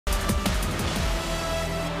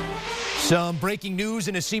Some breaking news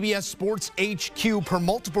in a CBS Sports HQ. Per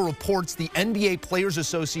multiple reports, the NBA Players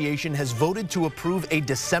Association has voted to approve a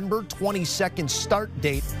December 22nd start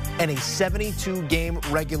date and a 72-game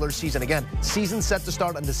regular season. Again, season set to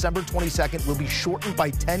start on December 22nd will be shortened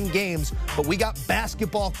by 10 games, but we got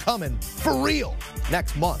basketball coming for real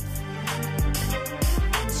next month.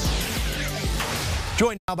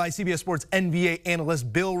 Joined now by CBS Sports NBA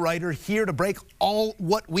analyst Bill Reiter, here to break all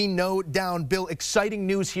what we know down. Bill, exciting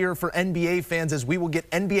news here for NBA fans as we will get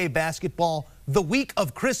NBA basketball the week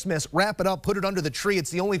of Christmas. Wrap it up, put it under the tree. It's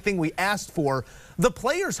the only thing we asked for. The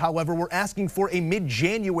players, however, were asking for a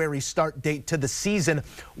mid-January start date to the season.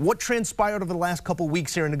 What transpired over the last couple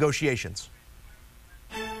weeks here in negotiations?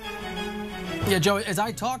 Yeah, Joe, as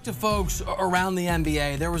I talked to folks around the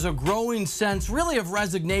NBA, there was a growing sense really of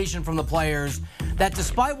resignation from the players that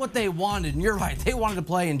despite what they wanted, and you're right, they wanted to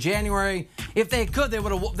play in January. If they could, they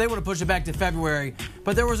would have pushed it back to February.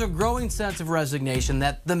 But there was a growing sense of resignation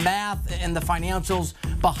that the math and the financials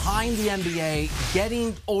behind the NBA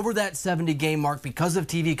getting over that 70-game mark because of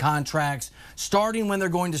TV contracts, starting when they're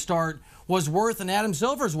going to start, was worth, in Adam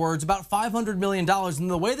Silver's words, about $500 million. And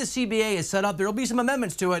the way the CBA is set up, there will be some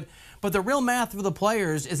amendments to it. But the real math for the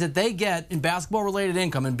players is that they get, in basketball-related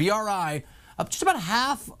income, and BRI, just about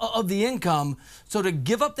half of the income. So to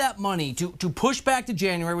give up that money, to push back to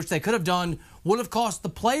January, which they could have done, would have cost the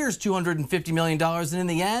players $250 million. And in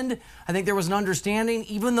the end, I think there was an understanding,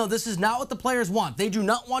 even though this is not what the players want. They do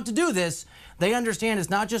not want to do this. They understand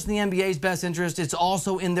it's not just in the NBA's best interest, it's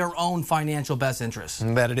also in their own financial best interest.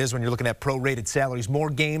 And that it is when you're looking at prorated salaries.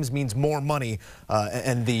 More games means more money.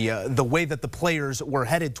 And the way that the players were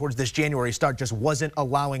headed towards this January start just wasn't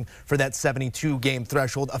allowing for that 72-game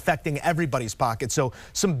threshold, affecting everybody's pocket. So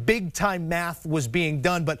some big-time math was being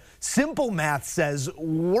done. But simple math says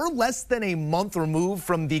we're less than a month removed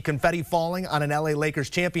from the confetti falling on an LA Lakers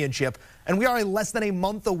championship, and we are less than a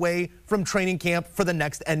month away from training camp for the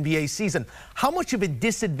next NBA season. How much of a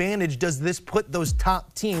disadvantage does this put those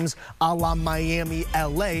top teams a la Miami,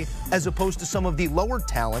 LA, as opposed to some of the lower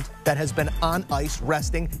talent that has been on ice,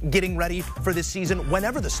 resting, getting ready for this season,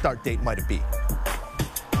 whenever the start date might be?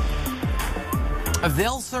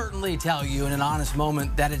 They'll certainly tell you in an honest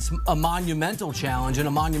moment that it's a monumental challenge and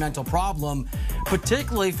a monumental problem,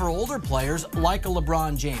 particularly for older players like a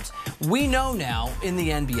LeBron James. We know now in the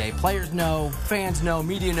NBA, players know, fans know,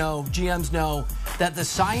 media know, GMs know, that the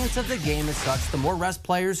science of the game is such the more rest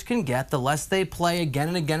players can get, the less they play again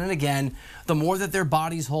and again and again, the more that their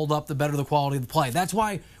bodies hold up, the better the quality of the play. That's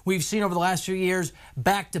why we've seen over the last few years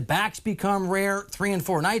back-to-backs become rare, 3 and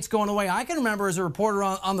 4 nights going away. I can remember as a reporter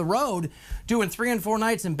on the road doing 3 and 4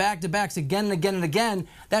 nights and back-to-backs again and again and again.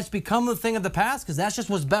 That's become a thing of the past because that's just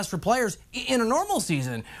what's best for players in a normal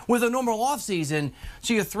season, with a normal offseason.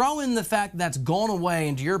 So you throw in the fact that's gone away,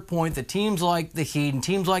 and to your point, that teams like the Heat and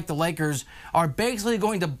teams like the Lakers are basically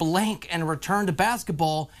going to blink and return to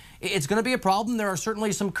basketball. It's going to be a problem. There are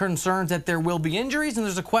certainly some concerns that there will be injuries, and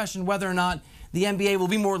there's a question whether or not the NBA will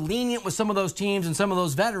be more lenient with some of those teams and some of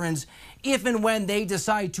those veterans if and when they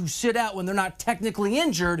decide to sit out when they're not technically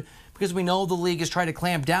injured, because we know the league has tried to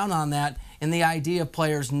clamp down on that and the idea of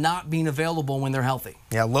players not being available when they're healthy.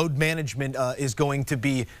 Yeah, load management is going to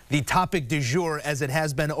be the topic du jour, as it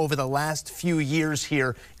has been over the last few years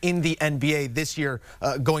here in the NBA. This year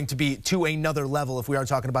going to be to another level if we are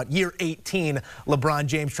talking about year 18. LeBron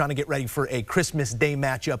James trying to get ready for a Christmas Day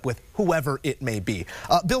matchup with whoever it may be.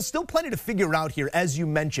 Bill, still plenty to figure out here. As you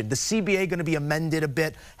mentioned, the CBA going to be amended a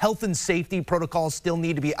bit. Health and safety protocols still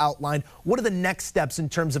need to be outlined. What are the next steps in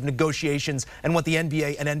terms of negotiations and what the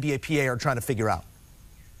NBA and NBPA are trying to figure out?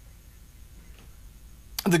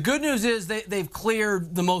 The good news is they've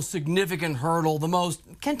cleared the most significant hurdle. The most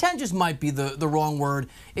contentious might be the wrong word.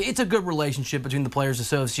 It's a good relationship between the Players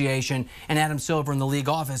Association and Adam Silver in the league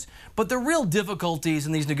office. But the real difficulties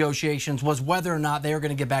in these negotiations was whether or not they are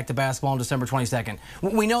going to get back to basketball on December 22nd.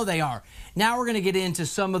 We know they are. Now we're going to get into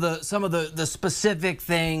some of the specific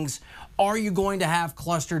things. Are you going to have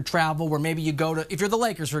clustered travel where maybe you go to, if you're the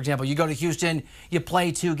Lakers, for example, you go to Houston, you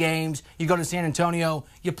play 2 games. You go to San Antonio,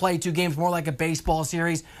 you play 2 games, more like a baseball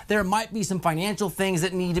series. There might be some financial things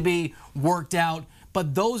that need to be worked out,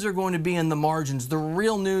 but those are going to be in the margins. The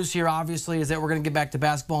real news here, obviously, is that we're going to get back to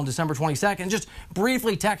basketball on December 22nd. Just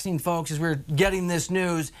briefly texting folks as we're getting this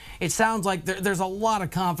news, it sounds like there's a lot of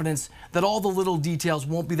confidence that all the little details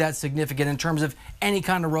won't be that significant in terms of any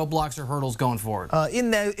kind of roadblocks or hurdles going forward.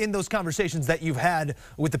 In those conversations that you've had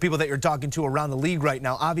with the people that you're talking to around the league right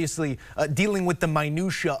now, obviously dealing with the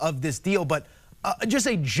minutia of this deal, but just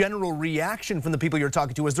a general reaction from the people you're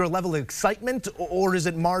talking to. Is there a level of excitement, or is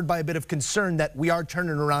it marred by a bit of concern that we are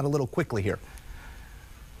turning around a little quickly here?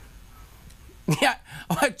 Yeah,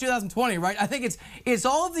 2020, right? I think it's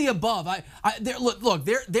all of the above.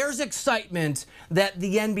 There's excitement that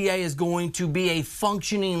the NBA is going to be a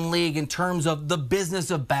functioning league in terms of the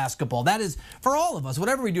business of basketball. That is, for all of us,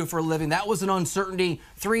 whatever we do for a living, that was an uncertainty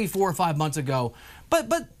 3, 4, 5 months ago.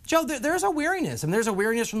 But Joe, there's a weariness. And there's a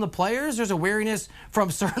weariness from the players. There's a weariness from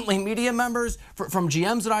certainly media members, from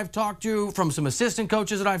GMs that I've talked to, from some assistant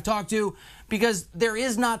coaches that I've talked to, because there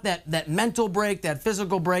is not that mental break, that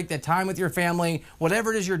physical break, that time with your family,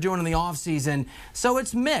 whatever it is you're doing in the offseason. So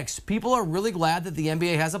it's mixed. People are really glad that the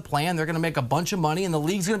NBA has a plan. They're going to make a bunch of money, and the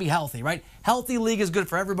league's going to be healthy, right? Healthy league is good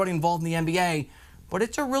for everybody involved in the NBA. But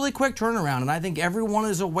it's a really quick turnaround, and I think everyone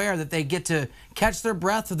is aware that they get to catch their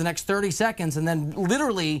breath for the next 30 seconds and then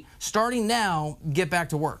literally, starting now, get back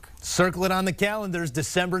to work. Circle it on the calendars,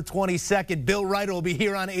 December 22nd. Bill Ryder will be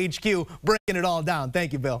here on HQ breaking it all down.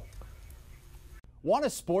 Thank you, Bill. Want a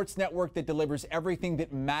sports network that delivers everything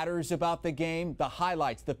that matters about the game? The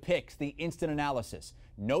highlights, the picks, the instant analysis.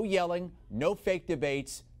 No yelling, no fake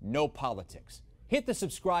debates, no politics. Hit the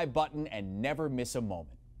subscribe button and never miss a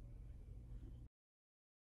moment.